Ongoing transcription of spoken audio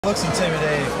Looks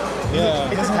intimidating. Yeah.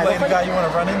 He doesn't look like the guy you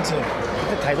want to run into.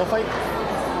 Is it a title fight?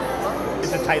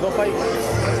 Is it a title fight?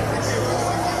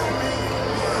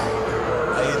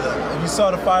 If you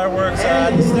saw the fireworks, I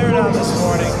had to stare down this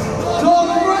morning.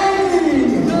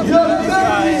 These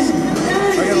guys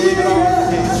are going to leave it all on the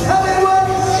page.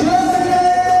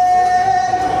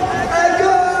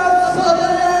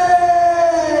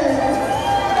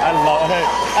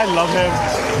 I love him.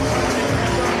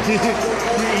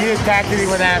 He attacked it, he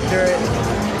went after it.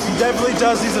 He definitely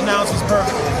does these announcements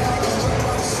perfectly.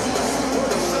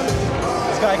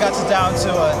 This guy got it down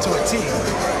to a T.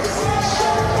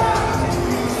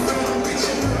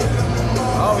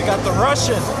 Oh, we got the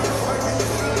Russian.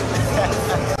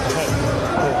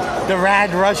 The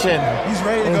rad Russian. He's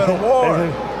ready to go to war.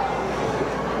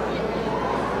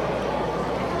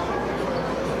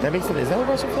 That makes it, is that a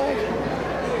Russian flag?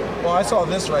 Well, I saw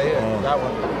this right here, that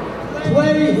one.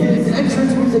 Play his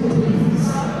entrance music, please.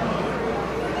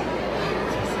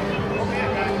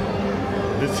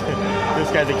 This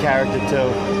guy's a character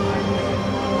too.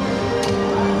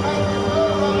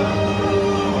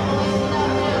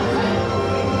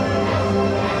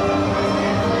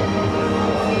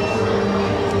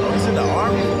 Oh, he's in the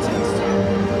army.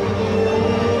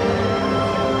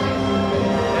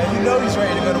 Yeah, you know he's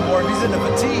ready to go to war if he's in the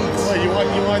fatigues. What,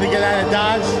 you wanted to get out of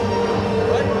Dodge?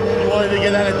 You wanted to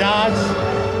get out of Dodge?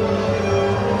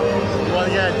 You want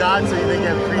to get out of Dodge so you didn't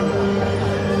get premium?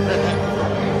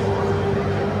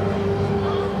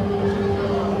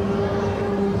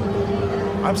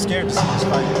 I'm scared to see this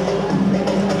fight.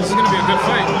 This is going to be a good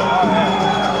fight. Oh, yeah.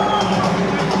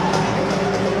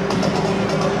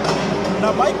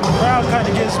 Now, Mike Brown kind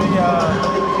of gives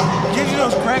you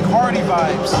those Greg Hardy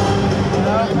vibes. You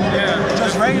know? Yeah.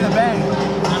 Just ready to bang.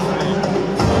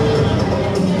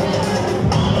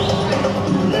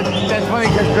 That's funny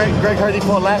because Greg Hardy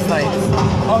fought last night.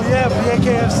 Oh yeah,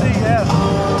 BAKFC, yeah.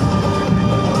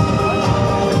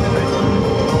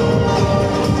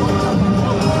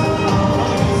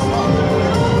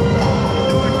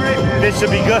 This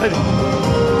should be good.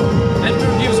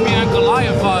 Edgar gives me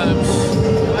Goliath vibes.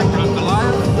 You like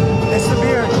Goliath? It's the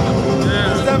beard.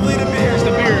 Yeah. It's definitely the beard. It's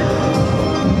the beard.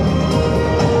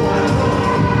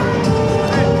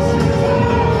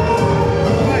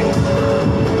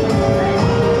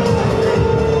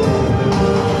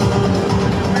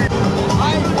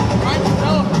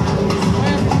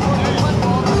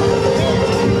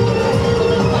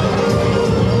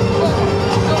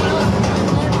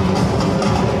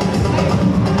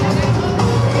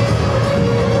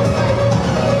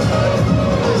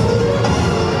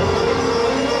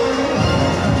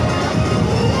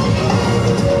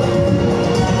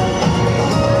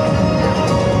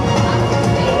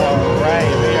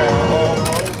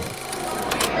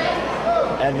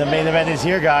 And the main event is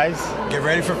here, guys. Get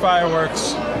ready for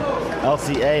fireworks.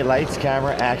 LCA, lights,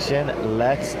 camera, action.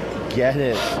 Let's get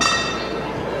it.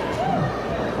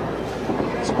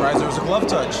 Surprised there was a glove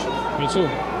touch. Me too.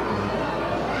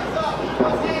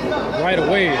 Right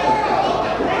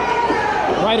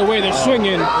away they're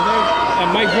swinging.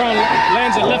 And Mike Brown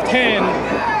lands a left hand.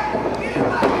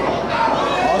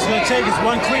 All it's going to take is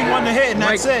one clean one to hit, and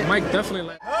that's it. Mike definitely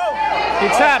lands. Oh! He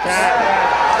taps.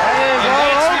 And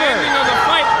That's the ending of the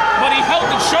fight, but he held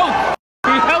the choke.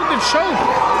 He held the choke.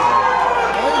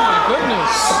 Oh my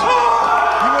goodness.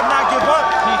 He would not give up.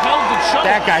 He held the choke.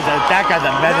 that guy's a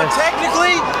Now, menace.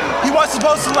 technically, he was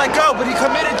supposed to let go, but he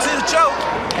committed to the choke,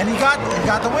 and he got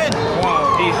the win.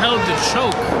 Wow, he held the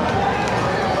choke.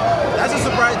 That's a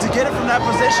surprise. To get it from that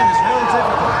position is really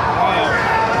difficult.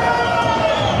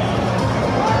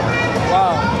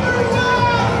 Wow.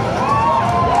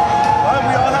 But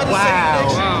we all had the same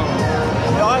prediction. Wow.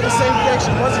 We all had the same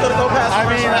prediction. What's going to go past the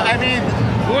first round? I mean,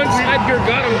 Once Edgar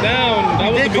got him down,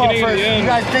 that was the beginning of the end. You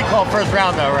guys did call first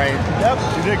round though, right? Yep.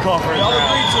 You did call first We all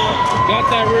round. agreed to it. Got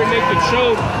that rear naked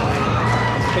choke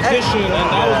position, and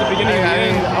that was the beginning of the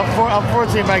end.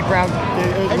 Unfortunately, Mike Brown, it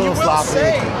was a And you little will sloppy.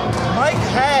 say, Mike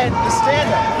had the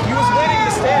stand-up. He was winning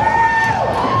the stand-up.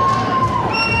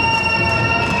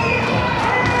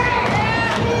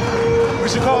 We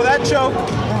should call that choke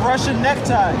the Russian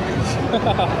necktie.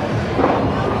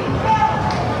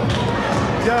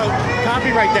 Yo,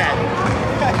 copyright that.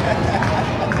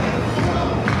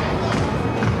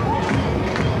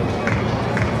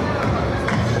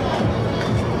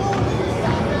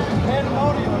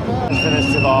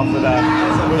 Finished it off with a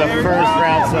first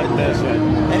round submission.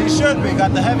 And he should be.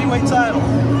 Got the heavyweight title.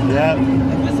 Yep.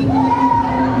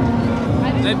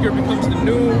 Edgar becomes the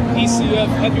new ECF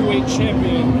heavyweight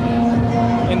champion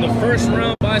in the first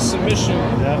round by submission.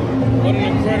 Yep. What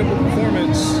an incredible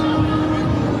performance.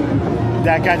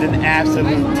 That guy's an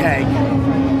absolute tank.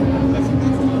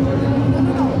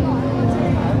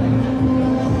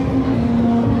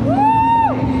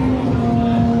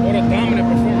 What a dominant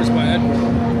performance by Edgar.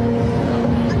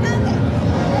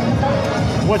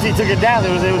 Once he took it down,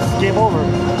 it was game over.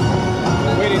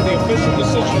 We're waiting the official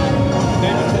decision.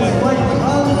 Like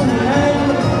comes to an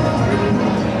end.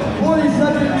 40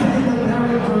 seconds in the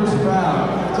very first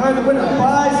round. Trying to win it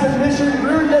by submission,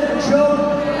 rear naked choke,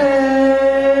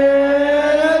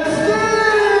 and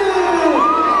still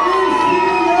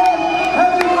ECF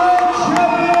heavyweight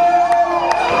champion,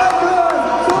 Edgar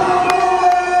Soghomonyan.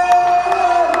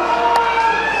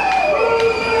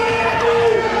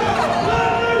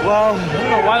 Well, I don't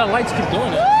know why the lights keep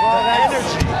doing it. well, the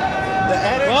energy. The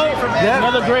energy from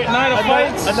Another great night of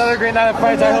fights. Another great night of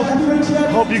fights.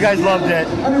 I hope you guys loved it.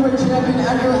 Heavyweight champion,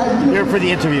 Edgar. Here for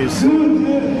the interviews.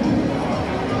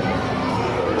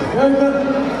 Very good.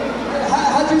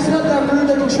 How'd you set up that rear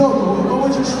naked choke? What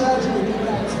was your strategy to get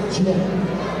that to what you did?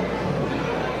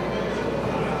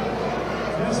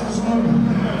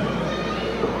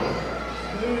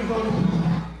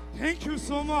 Thank you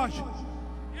so much.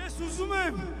 Ես ուզում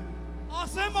եմ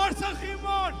ասեմ Արցախի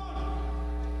մար։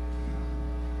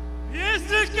 Ես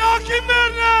նկատի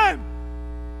մերնեմ։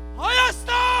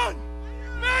 Հայաստան,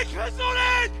 մենք հզոր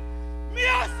ենք,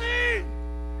 միասին։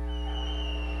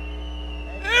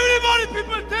 Everybody,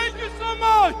 people, thank you so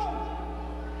much.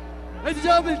 Ladies and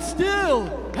gentlemen, still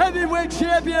heavyweight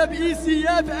champion of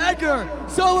ECF, Edgar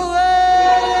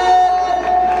Soghomonyan.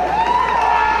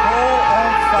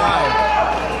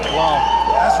 4-on-5. Wow.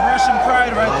 That's Russian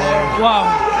pride right there. Wow.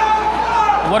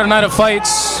 What a night of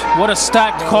fights. What a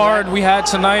stacked card we had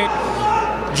tonight.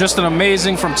 Just an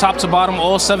amazing from top to bottom,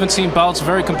 all 17 bouts,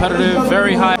 very competitive,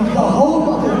 very high. The home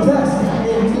of the best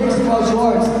in mixed martial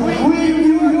arts. We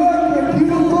New York, we're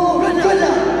beautiful. Good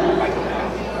night.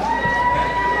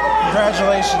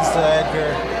 Congratulations to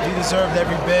Edgar. He deserved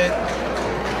every bit.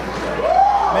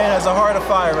 Man has a heart of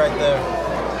fire right there.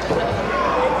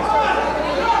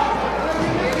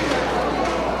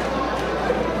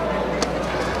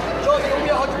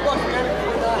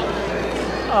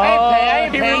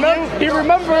 He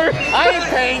remembered. I ain't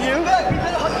paying you.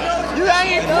 I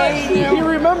ain't paying you. He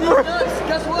remembered.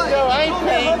 Guess what? Yo, I ain't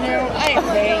paying you. I ain't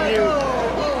paying you.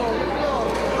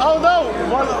 Oh no.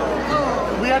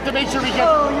 We have to make sure we get.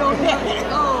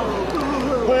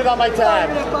 Put it on my tab.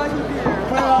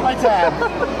 Put it on my tab.